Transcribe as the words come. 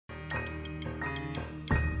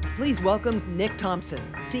Please welcome Nick Thompson,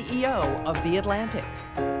 CEO of The Atlantic.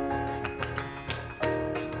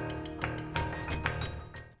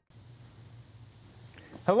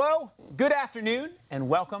 Hello, good afternoon, and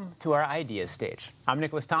welcome to our Ideas Stage. I'm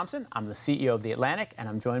Nicholas Thompson, I'm the CEO of The Atlantic, and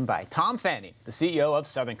I'm joined by Tom Fanning, the CEO of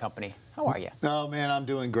Southern Company. How are you? Oh, man, I'm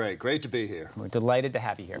doing great. Great to be here. We're delighted to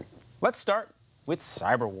have you here. Let's start with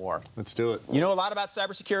cyber war. Let's do it. You know a lot about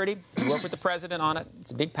cybersecurity. You work with the president on it.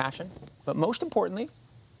 It's a big passion. But most importantly,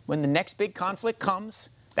 when the next big conflict comes,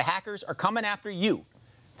 the hackers are coming after you.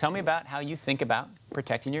 Tell me about how you think about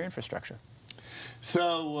protecting your infrastructure.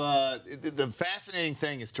 So the fascinating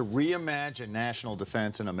thing is to reimagine national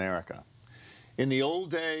defense in America. In the old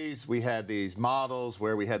days, we had these models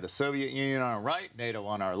where we had the Soviet Union on our right, NATO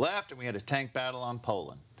on our left, and we had a tank battle on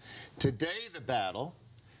Poland. Today, the battle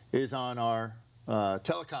is on our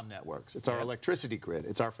telecom networks. It's our electricity grid.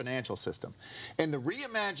 It's our financial system. And the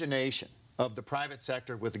reimagination of the private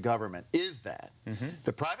sector with the government is that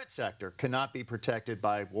the private sector cannot be protected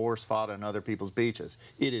by wars fought on other people's beaches.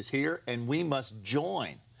 It is here, and we must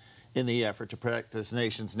join in the effort to protect this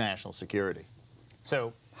nation's national security.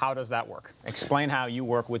 So how does that work? Explain how you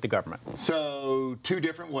work with the government. So two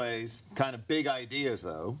different ways, kind of big ideas,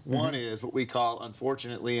 though. One is what we call,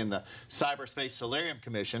 unfortunately, in the Cyberspace Solarium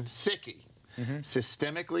Commission, SICI.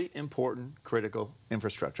 Systemically important critical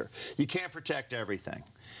infrastructure. You can't protect everything.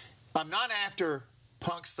 I'm not after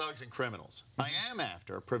punks, thugs, and criminals. I am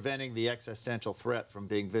after preventing the existential threat from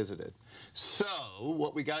being visited. So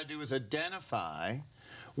what we got to do is identify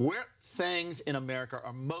where things in America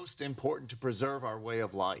are most important to preserve our way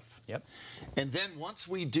of life. And then once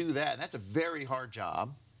we do that, and that's a very hard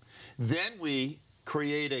job, then we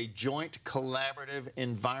create a joint collaborative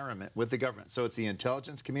environment with the government. So it's the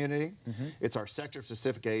intelligence community, it's our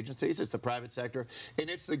sector-specific agencies, it's the private sector, and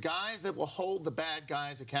it's the guys that will hold the bad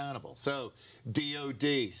guys accountable. So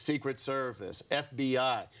DOD, Secret Service,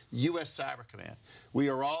 FBI, U.S. Cyber Command. We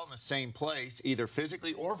are all in the same place, either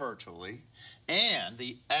physically or virtually, and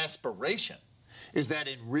the aspiration is that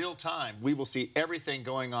in real time, we will see everything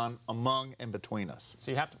going on among and between us.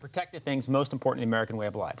 So you have to protect the things most important in the American way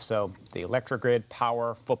of life. So the electric grid,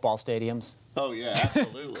 power, football stadiums. Oh, yeah,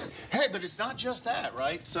 absolutely. Hey, but it's not just that,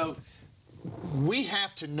 right? So we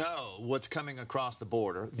have to know what's coming across the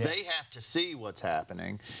border. They have to see what's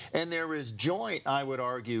happening. And there is joint, I would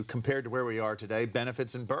argue, compared to where we are today,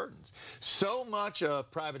 benefits and burdens. So much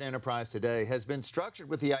of private enterprise today has been structured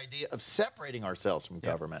with the idea of separating ourselves from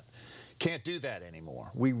government. Can't do that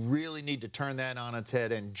anymore. We really need to turn that on its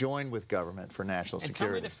head and join with government for national security.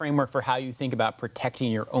 And tell me the framework for how you think about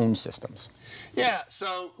protecting your own systems. Yeah,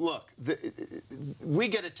 so look, we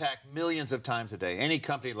get attacked millions of times a day. Any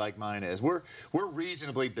company like mine is. We're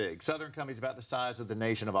reasonably big. Southern Company's about the size of the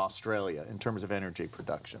nation of Australia in terms of energy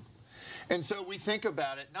production. And so we think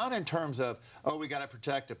about it not in terms of, oh, we got to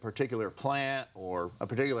protect a particular plant or a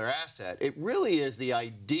particular asset. It really is the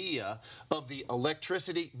idea of the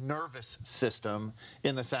electricity nervous system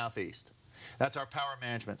in the Southeast. That's our power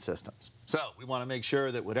management systems. So we want to make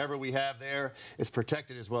sure that whatever we have there is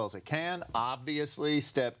protected as well as it can. Obviously,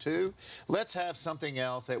 step two, let's have something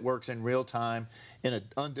else that works in real time in an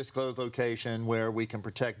undisclosed location where we can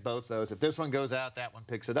protect both those. If this one goes out, that one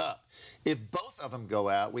picks it up. If both of them go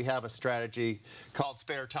out, we have a strategy called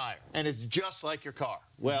spare tire. And it's just like your car.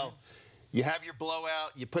 Well, you have your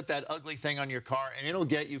blowout, you put that ugly thing on your car, and it'll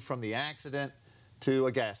get you from the accident to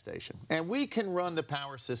a gas station. And we can run the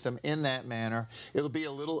power system in that manner. It'll be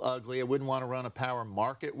a little ugly. I wouldn't want to run a power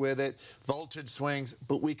market with it, voltage swings,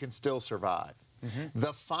 but we can still survive.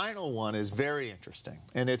 The final one is very interesting,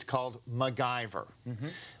 and it's called MacGyver.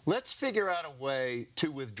 Let's figure out a way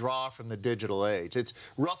to withdraw from the digital age. It's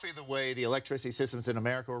roughly the way the electricity systems in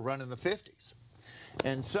America were run in the 50s.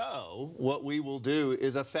 And so what we will do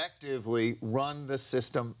is effectively run the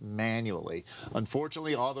system manually.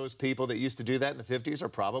 Unfortunately, all those people that used to do that in the 50s are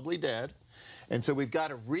probably dead. And so we've got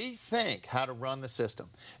to rethink how to run the system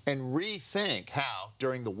and rethink how,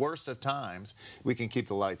 during the worst of times, we can keep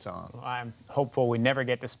the lights on. Well, I'm hopeful we never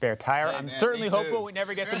get to spare tire. Hey, I'm man, certainly me too. hopeful we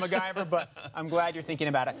never get to MacGyver, but I'm glad you're thinking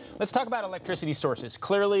about it. Let's talk about electricity sources.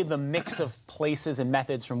 Clearly, the mix of places and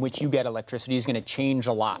methods from which you get electricity is going to change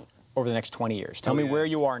a lot over the next 20 years. Tell me where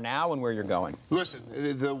you are now and where you're going. Listen,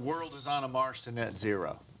 the world is on a march to net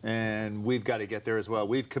zero, and we've got to get there as well.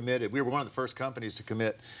 We've committed. We were one of the first companies to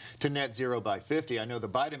commit to net zero by 50. I know the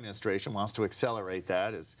Biden administration wants to accelerate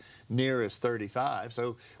that as near as 35,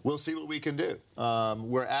 so we'll see what we can do.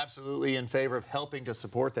 We're absolutely in favor of helping to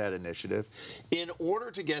support that initiative. In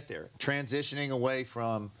order to get there, transitioning away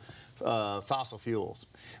from fossil fuels.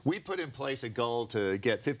 We put in place a goal to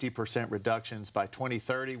get 50% reductions by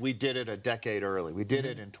 2030. We did it a decade early. We did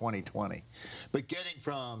it in 2020. But getting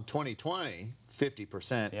from 2020,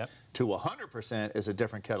 50% to 100% is a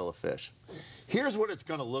different kettle of fish. Here's what it's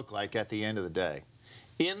going to look like at the end of the day.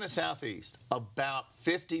 In the Southeast, about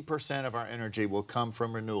 50% of our energy will come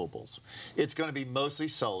from renewables. It's going to be mostly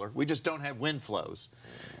solar. We just don't have wind flows.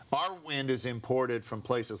 Our wind is imported from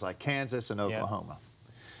places like Kansas and Oklahoma.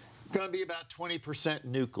 Going to be about 20%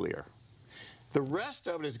 nuclear. The rest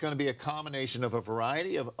of it is going to be a combination of a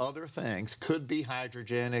variety of other things. Could be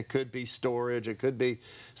hydrogen, it could be storage, it could be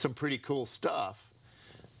some pretty cool stuff,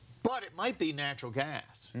 but it might be natural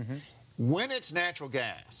gas. When it's natural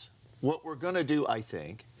gas, what we're going to do, I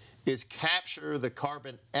think, is capture the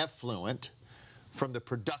carbon effluent from the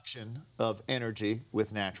production of energy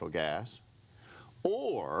with natural gas.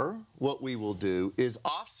 Or what we will do is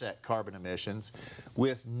offset carbon emissions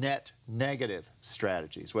with net negative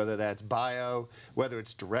strategies, whether that's bio, whether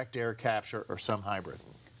it's direct air capture, or some hybrid.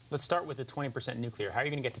 Let's start with the 20% nuclear. How are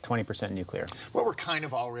you going to get to 20% nuclear? Well, we're kind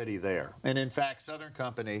of already there. And in fact, Southern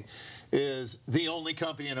Company is the only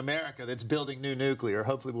company in America that's building new nuclear.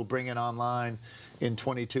 Hopefully we'll bring it online in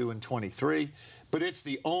 22 and 23. But it's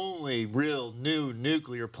the only real new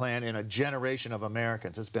nuclear plant in a generation of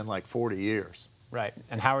Americans. It's been like 40 years. Right.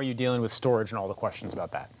 And how are you dealing with storage and all the questions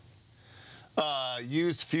about that?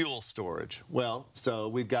 Used fuel storage. Well, so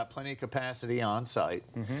we've got plenty of capacity on site.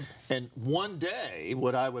 And one day,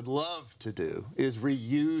 what I would love to do is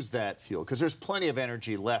reuse that fuel, because there's plenty of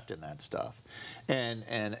energy left in that stuff.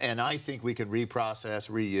 And I think we can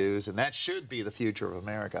reprocess, reuse, and that should be the future of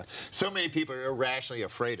America. So many people are irrationally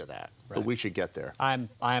afraid of that, but we should get there. I'm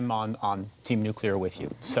on Team Nuclear with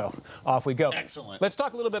you. So off we go. Excellent. Let's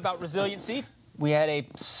talk a little bit about resiliency. We had a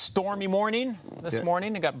stormy morning this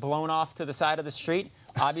morning. It got blown off to the side of the street.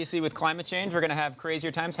 Obviously, with climate change, we're going to have crazier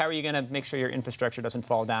times. How are you going to make sure your infrastructure doesn't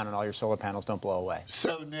fall down and all your solar panels don't blow away?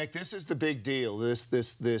 So, Nick, this is the big deal.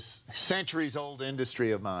 This centuries-old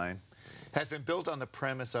industry of mine has been built on the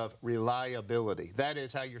premise of reliability. That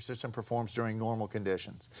is how your system performs during normal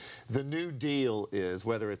conditions. The new deal is,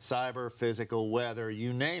 whether it's cyber, physical, weather,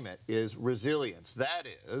 you name it, is resilience. That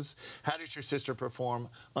is, how does your system perform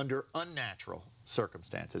under unnatural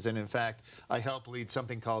circumstances? And in fact, I help lead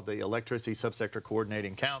something called the Electricity Subsector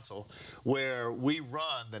Coordinating Council, where we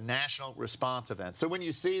run the national response event. So when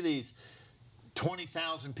you see these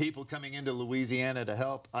 20,000 people coming into Louisiana to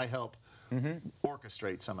help, I help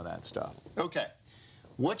orchestrate some of that stuff. Okay,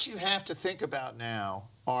 what you have to think about now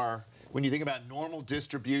are, when you think about normal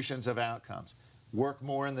distributions of outcomes, work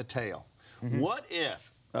more in the tail. What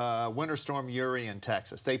if Winter Storm Uri in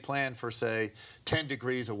Texas, they plan for, say, 10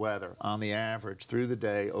 degrees of weather on the average through the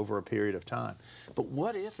day over a period of time. But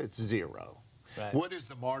what if it's zero? What is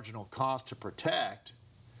the marginal cost to protect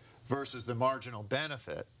versus the marginal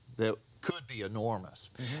benefit that could be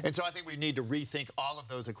enormous? And so I think we need to rethink all of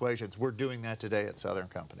those equations. We're doing that today at Southern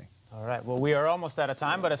Company. All right. Well, we are almost out of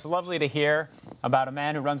time, but it's lovely to hear about a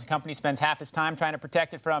man who runs a company, spends half his time trying to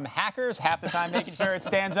protect it from hackers, half the time making sure it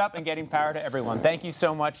stands up and getting power to everyone. Thank you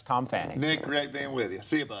so much, Tom Fanning. Nick, great being with you.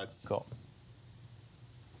 See you, bud. Cool.